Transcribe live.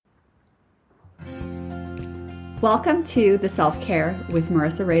Welcome to the Self-Care with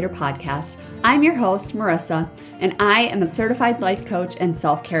Marissa Rader podcast. I'm your host, Marissa, and I am a certified life coach and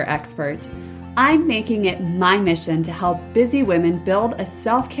self-care expert. I'm making it my mission to help busy women build a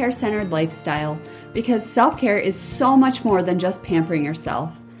self-care centered lifestyle because self-care is so much more than just pampering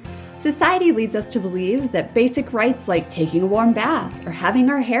yourself. Society leads us to believe that basic rights like taking a warm bath or having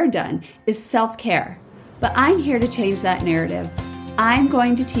our hair done is self-care. But I'm here to change that narrative. I'm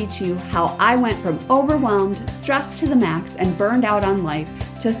going to teach you how I went from overwhelmed, stressed to the max, and burned out on life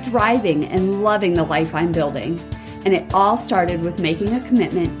to thriving and loving the life I'm building. And it all started with making a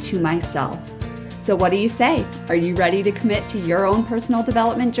commitment to myself. So what do you say? Are you ready to commit to your own personal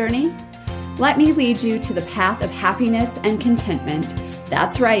development journey? Let me lead you to the path of happiness and contentment.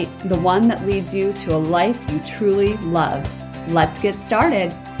 That's right, the one that leads you to a life you truly love. Let's get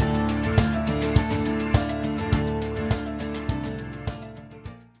started.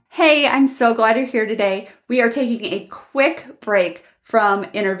 Hey, I'm so glad you're here today. We are taking a quick break from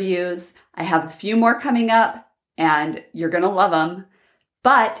interviews. I have a few more coming up and you're going to love them.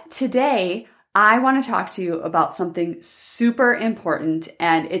 But today, I want to talk to you about something super important,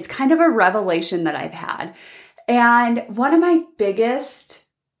 and it's kind of a revelation that I've had. And one of my biggest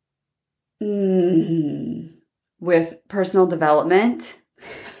with personal development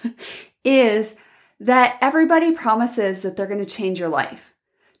is that everybody promises that they're going to change your life.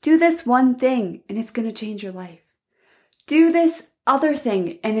 Do this one thing and it's going to change your life. Do this other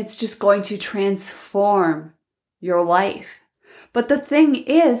thing and it's just going to transform your life. But the thing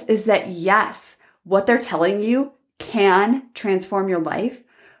is that yes, what they're telling you can transform your life.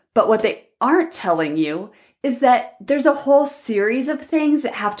 But what they aren't telling you is that there's a whole series of things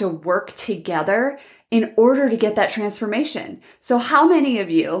that have to work together in order to get that transformation. So how many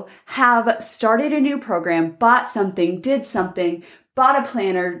of you have started a new program, bought something, did something, bought a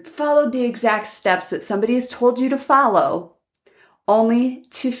planner, followed the exact steps that somebody has told you to follow, only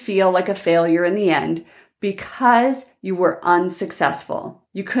to feel like a failure in the end because you were unsuccessful?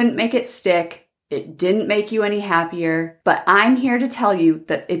 You couldn't make it stick. It didn't make you any happier. But I'm here to tell you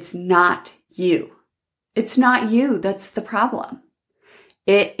that it's not you. It's not you that's the problem.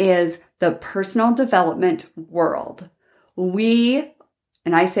 It is the personal development world. We,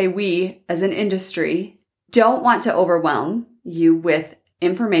 and I say we as an industry, don't want to overwhelm you with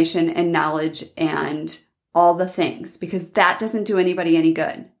information and knowledge and all the things because that doesn't do anybody any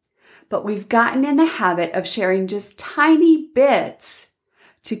good. But we've gotten in the habit of sharing just tiny bits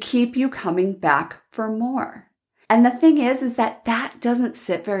to keep you coming back for more. And the thing is that doesn't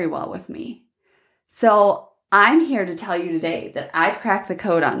sit very well with me. So I'm here to tell you today that I've cracked the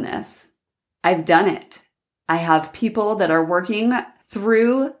code on this. I've done it. I have people that are working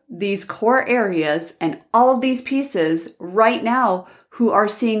through these core areas and all of these pieces right now who are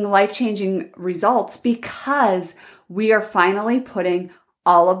seeing life-changing results because we are finally putting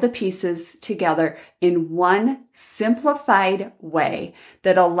all of the pieces together in one simplified way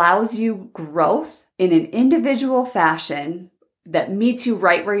that allows you growth in an individual fashion that meets you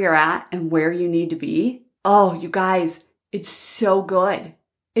right where you're at and where you need to be. Oh, you guys, it's so good.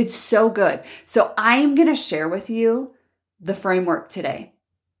 It's so good. So I'm going to share with you the framework today.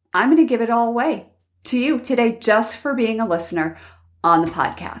 I'm going to give it all away to you today just for being a listener on the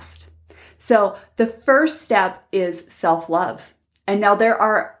podcast. So the first step is self-love. And now there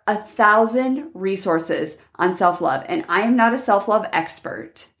are 1,000 resources on self-love, and I am not a self-love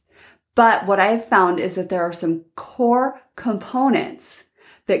expert. But what I have found is that there are some core components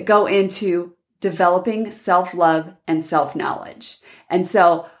that go into developing self-love and self-knowledge. And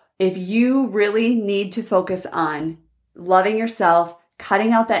so if you really need to focus on loving yourself,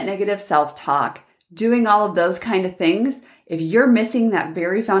 cutting out that negative self-talk, doing all of those kind of things, if you're missing that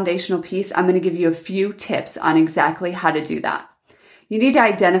very foundational piece, I'm going to give you a few tips on exactly how to do that. You need to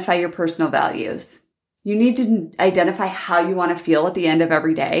identify your personal values. You need to identify how you want to feel at the end of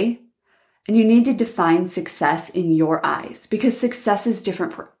every day. And you need to define success in your eyes because success is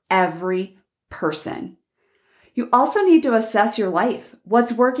different for every person. You also need to assess your life.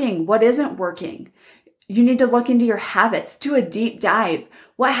 What's working? What isn't working? You need to look into your habits, do a deep dive.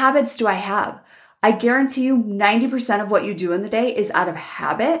 What habits do I have? I guarantee you 90% of what you do in the day is out of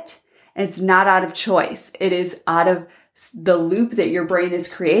habit and it's not out of choice. It is out of the loop that your brain is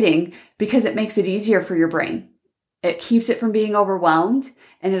creating because it makes it easier for your brain. It keeps it from being overwhelmed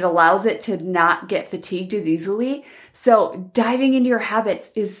and it allows it to not get fatigued as easily. So diving into your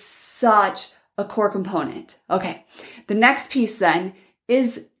habits is such a core component. Okay, the next piece then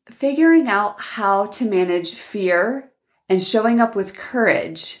is figuring out how to manage fear and showing up with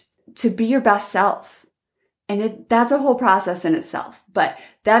courage to be your best self. And that's a whole process in itself. But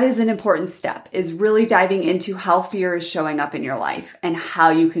that is an important step, is really diving into how fear is showing up in your life and how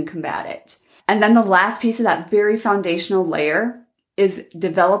you can combat it. And then the last piece of that very foundational layer is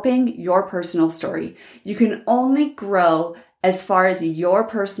developing your personal story. You can only grow as far as your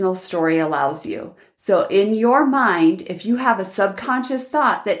personal story allows you. So in your mind, if you have a subconscious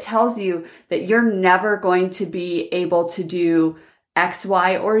thought that tells you that you're never going to be able to do X,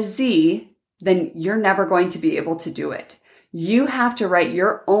 Y, or Z, then you're never going to be able to do it. You have to write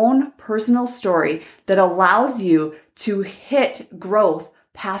your own personal story that allows you to hit growth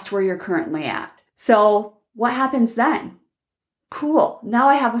past where you're currently at. So what happens then? Cool. Now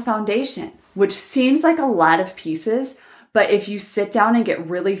I have a foundation, which seems like a lot of pieces, but if you sit down and get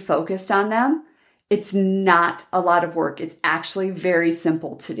really focused on them, it's not a lot of work. It's actually very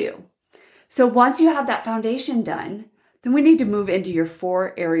simple to do. So once you have that foundation done, then we need to move into your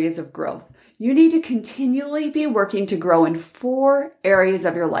 4 areas of growth. You need to continually be working to grow in 4 areas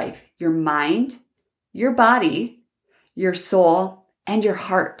of your life: your mind, your body, your soul, and your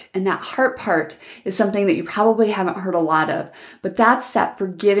heart. And that heart part is something that you probably haven't heard a lot of, but that's that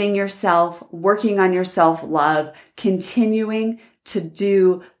forgiving yourself, working on your self-love, continuing to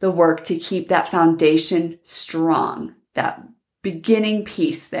do the work to keep that foundation strong, that beginning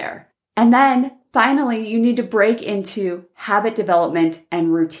piece there. And then finally, you need to break into habit development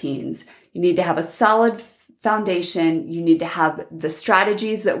and routines. You need to have a solid foundation. You need to have the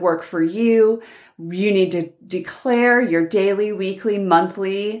strategies that work for you. You need to declare your daily, weekly,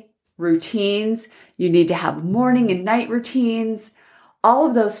 monthly routines. You need to have morning and night routines, all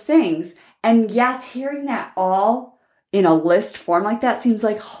of those things. And yes, hearing that all in a list form like that seems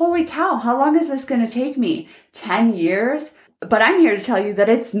like, holy cow, how long is this going to take me? 10 years? But I'm here to tell you that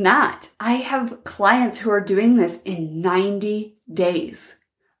it's not. I have clients who are doing this in 90 days.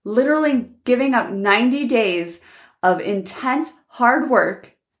 Literally giving up 90 days of intense hard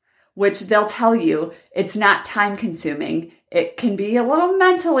work, which they'll tell you it's not time consuming. It can be a little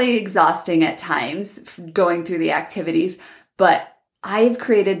mentally exhausting at times going through the activities, but I've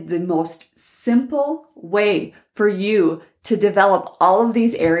created the most simple way for you to develop all of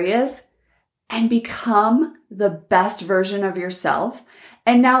these areas and become the best version of yourself.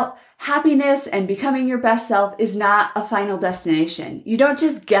 And now, happiness and becoming your best self is not a final destination. You don't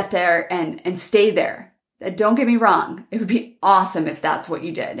just get there and stay there. Don't get me wrong. It would be awesome if that's what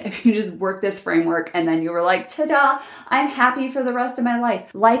you did. If you just work this framework and then you were like, ta-da, I'm happy for the rest of my life.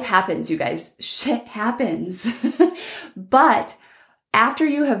 Life happens, you guys. Shit happens. But after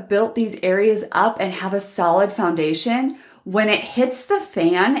you have built these areas up and have a solid foundation, when it hits the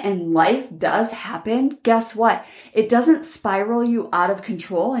fan and life does happen, guess what? It doesn't spiral you out of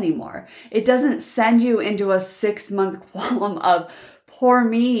control anymore. It doesn't send you into a 6-month column of poor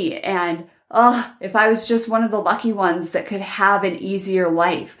me and, if I was just one of the lucky ones that could have an easier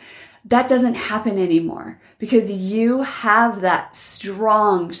life. That doesn't happen anymore because you have that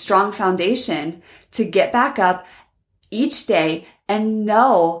strong foundation to get back up each day and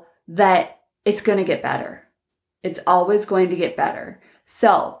know that it's going to get better. It's always going to get better.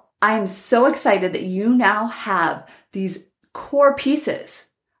 So I am so excited that you now have these core pieces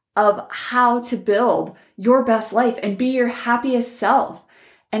of how to build your best life and be your happiest self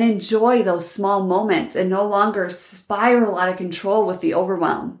and enjoy those small moments and no longer spiral out of control with the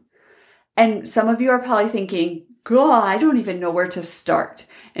overwhelm. And some of you are probably thinking, God, I don't even know where to start.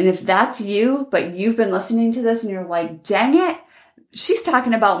 And if that's you, but you've been listening to this and you're like, dang it, she's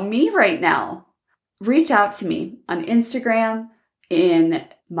talking about me right now. Reach out to me on Instagram, in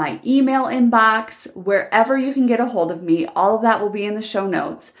my email inbox, wherever you can get a hold of me. All of that will be in the show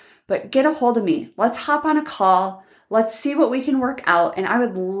notes. But get a hold of me. Let's hop on a call. Let's see what we can work out. And I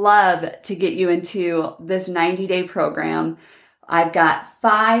would love to get you into this 90-day program. I've got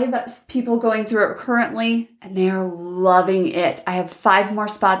 5 people going through it currently, and they are loving it. I have 5 more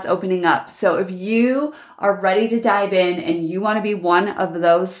spots opening up. So if you are ready to dive in and you want to be one of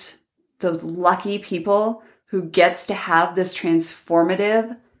those lucky people who gets to have this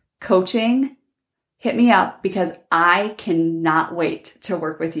transformative coaching, hit me up because I cannot wait to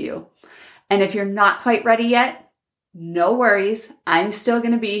work with you. And if you're not quite ready yet, no worries. I'm still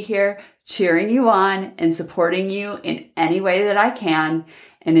going to be here cheering you on and supporting you in any way that I can.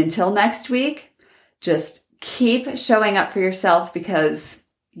 And until next week, just keep showing up for yourself because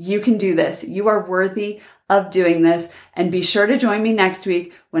you can do this. You are worthy of doing this. And be sure to join me next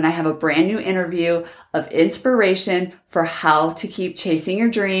week when I have a brand new interview of inspiration for how to keep chasing your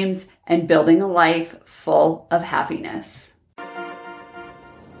dreams and building a life full of happiness.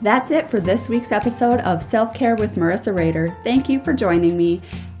 That's it for this week's episode of Self-Care with Marissa Rader. Thank you for joining me.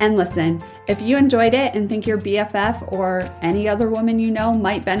 And listen, If you enjoyed it and think your BFF or any other woman you know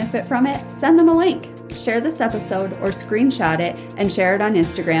might benefit from it, send them a link. Share this episode or screenshot it and share it on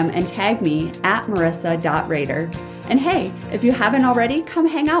Instagram and tag me at marissa.rader. And hey, if you haven't already, come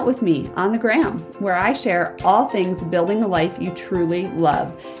hang out with me on the gram, where I share all things building a life you truly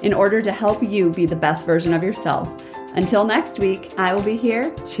love in order to help you be the best version of yourself. Until next week, I will be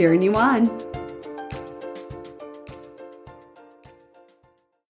here cheering you on.